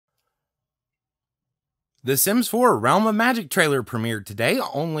The Sims 4 Realm of Magic trailer premiered today,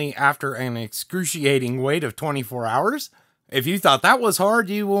 only after an excruciating wait of 24 hours. If you thought that was hard,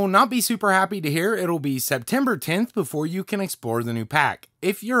 you will not be super happy to hear it'll be September 10th before you can explore the new pack.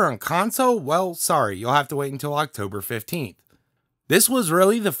 If you're on console, well, sorry, you'll have to wait until October 15th. This was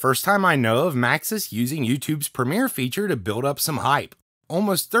really the first time I know of Maxis using YouTube's premiere feature to build up some hype.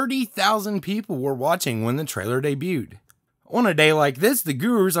 Almost 30,000 people were watching when the trailer debuted. On a day like this, the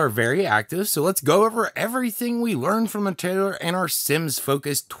gurus are very active, so let's go over everything we learned from the trailer and our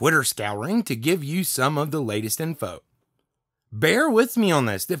Sims-focused Twitter scouring to give you some of the latest info. Bear with me on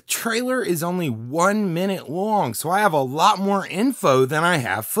this, the trailer is only 1 minute long, so I have a lot more info than I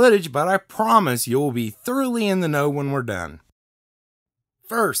have footage, but I promise you'll be thoroughly in the know when we're done.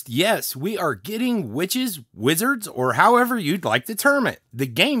 First, yes, we are getting witches, wizards, or however you'd like to term it. The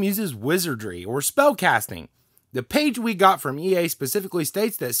game uses wizardry or spellcasting. The page we got from EA specifically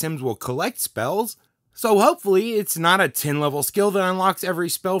states that Sims will collect spells, so hopefully it's not a 10-level skill that unlocks every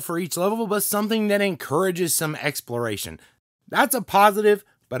spell for each level, but something that encourages some exploration. That's a positive,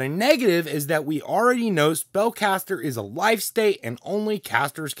 but a negative is that we already know Spellcaster is a life state and only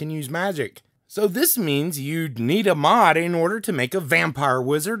casters can use magic. So this means you'd need a mod in order to make a vampire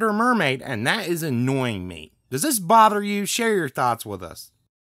wizard or mermaid, and that is annoying me. Does this bother you? Share your thoughts with us.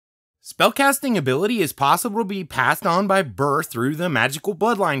 Spellcasting ability is possible to be passed on by birth through the magical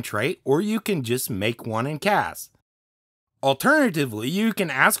bloodline trait, or you can just make one and cast. Alternatively, you can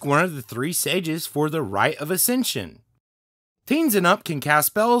ask one of the 3 sages for the Rite of Ascension. Teens and up can cast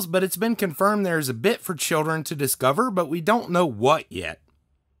spells, but it's been confirmed there's a bit for children to discover, but we don't know what yet.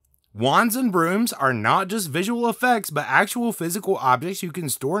 Wands and brooms are not just visual effects, but actual physical objects you can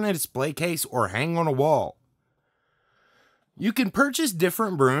store in a display case or hang on a wall. You can purchase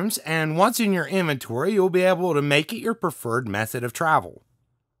different brooms, and once in your inventory, you'll be able to make it your preferred method of travel.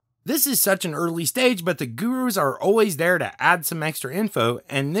 This is such an early stage, but the gurus are always there to add some extra info,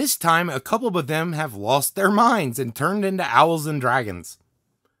 and this time a couple of them have lost their minds and turned into owls and dragons.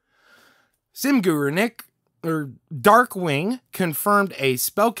 SimGurus Darkwing confirmed a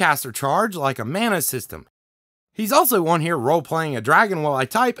spellcaster charge like a mana system. He's also on here role-playing a dragon while I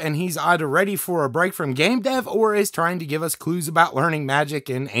type, and he's either ready for a break from game dev or is trying to give us clues about learning magic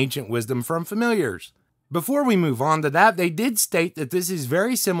and ancient wisdom from familiars. Before we move on to that, they did state that this is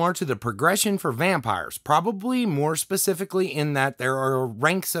very similar to the progression for vampires, probably more specifically in that there are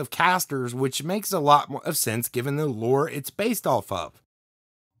ranks of casters, which makes a lot of sense given the lore it's based off of.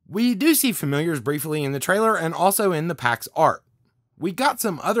 We do see familiars briefly in the trailer and also in the pack's art. We got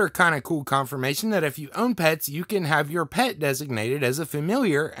some other kind of cool confirmation that if you own pets, you can have your pet designated as a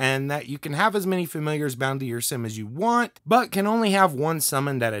familiar, and that you can have as many familiars bound to your sim as you want, but can only have one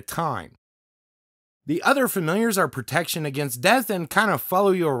summoned at a time. The other familiars are protection against death and kind of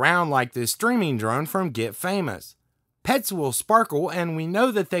follow you around like this streaming drone from Get Famous. Pets will sparkle, and we know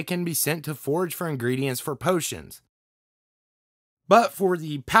that they can be sent to forage for ingredients for potions. But for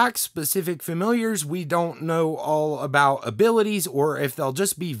the pack-specific familiars, we don't know all about abilities or if they'll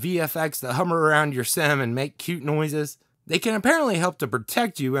just be VFX that hum around your sim and make cute noises. They can apparently help to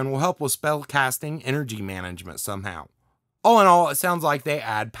protect you and will help with spellcasting energy management somehow. All in all, it sounds like they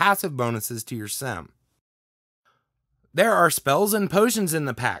add passive bonuses to your sim. There are spells and potions in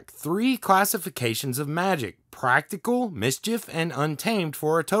the pack, 3 classifications of magic, practical, mischief, and untamed,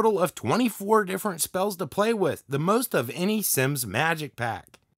 for a total of 24 different spells to play with, the most of any Sims magic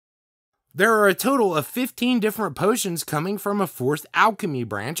pack. There are a total of 15 different potions coming from a 4th alchemy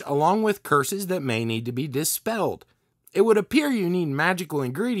branch, along with curses that may need to be dispelled. It would appear you need magical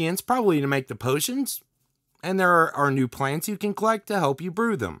ingredients, probably to make the potions, and there are new plants you can collect to help you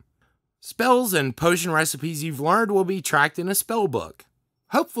brew them. Spells and potion recipes you've learned will be tracked in a spell book.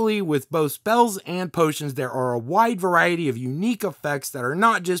 Hopefully, with both spells and potions, there are a wide variety of unique effects that are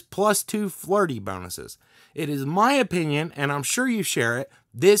not just +2 flirty bonuses. It is my opinion, and I'm sure you share it,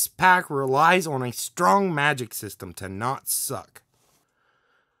 this pack relies on a strong magic system to not suck.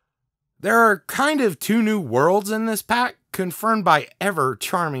 There are kind of 2 new worlds in this pack, confirmed by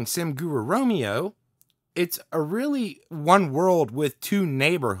ever-charming SimGuru Romeo. It's a really one world with 2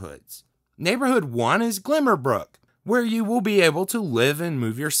 neighborhoods. Neighborhood 1 is Glimmerbrook, where you will be able to live and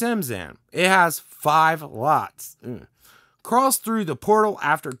move your Sims in. It has 5 lots. Cross through the portal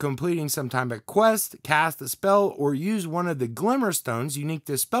after completing some type of quest, cast a spell, or use one of the Glimmer Stones unique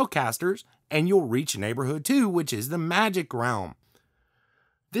to spellcasters, and you'll reach Neighborhood 2, which is the Magic Realm.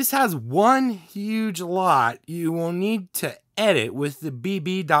 This has 1 huge lot you will need to edit with the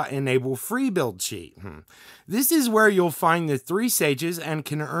bb.enable free build sheet. This is where you'll find the 3 sages and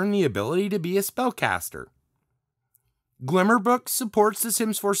can earn the ability to be a spellcaster. Glimmerbrook supports The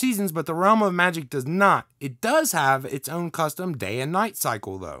Sims 4 Seasons, but the Realm of Magic does not. It does have its own custom day and night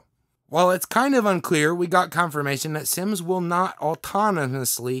cycle though. While it's kind of unclear, we got confirmation that Sims will not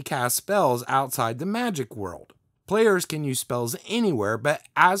autonomously cast spells outside the magic world. Players can use spells anywhere, but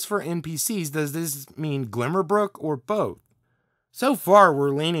as for NPCs, does this mean Glimmerbrook or both? So far,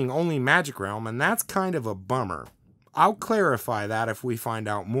 we're leaning only Magic Realm, and that's kind of a bummer. I'll clarify that if we find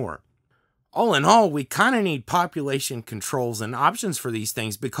out more. All in all, we kind of need population controls and options for these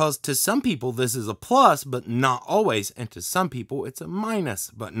things because to some people this is a plus, but not always, and to some people it's a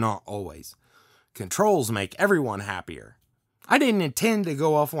minus, but not always. Controls make everyone happier. I didn't intend to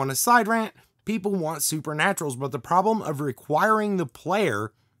go off on a side rant. People want supernaturals, but the problem of requiring the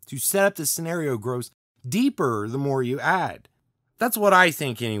player to set up the scenario grows deeper the more you add. That's what I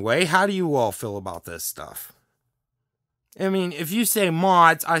think anyway. How do you all feel about this stuff? I mean, if you say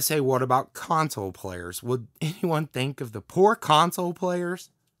mods, I say what about console players? Would anyone think of the poor console players?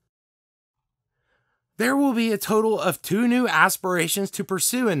 There will be a total of 2 new aspirations to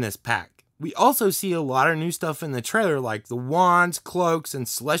pursue in this pack. We also see a lot of new stuff in the trailer like the wands, cloaks, and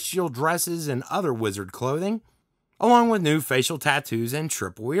celestial dresses and other wizard clothing, along with new facial tattoos and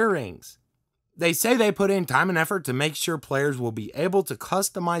triple earrings. They say they put in time and effort to make sure players will be able to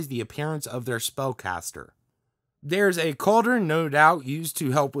customize the appearance of their spellcaster. There's a cauldron, no doubt, used to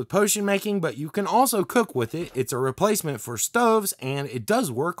help with potion making, but you can also cook with it. It's a replacement for stoves, and it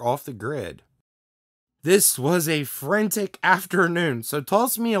does work off the grid. This was a frantic afternoon, so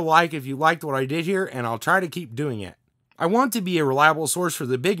toss me a like if you liked what I did here, and I'll try to keep doing it. I want to be a reliable source for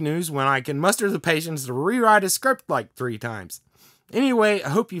the big news when I can muster the patience to rewrite a script like 3 times. Anyway, I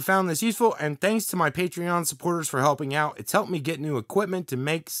hope you found this useful, and thanks to my Patreon supporters for helping out. It's helped me get new equipment to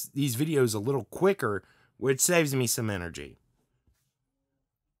make these videos a little quicker, which saves me some energy.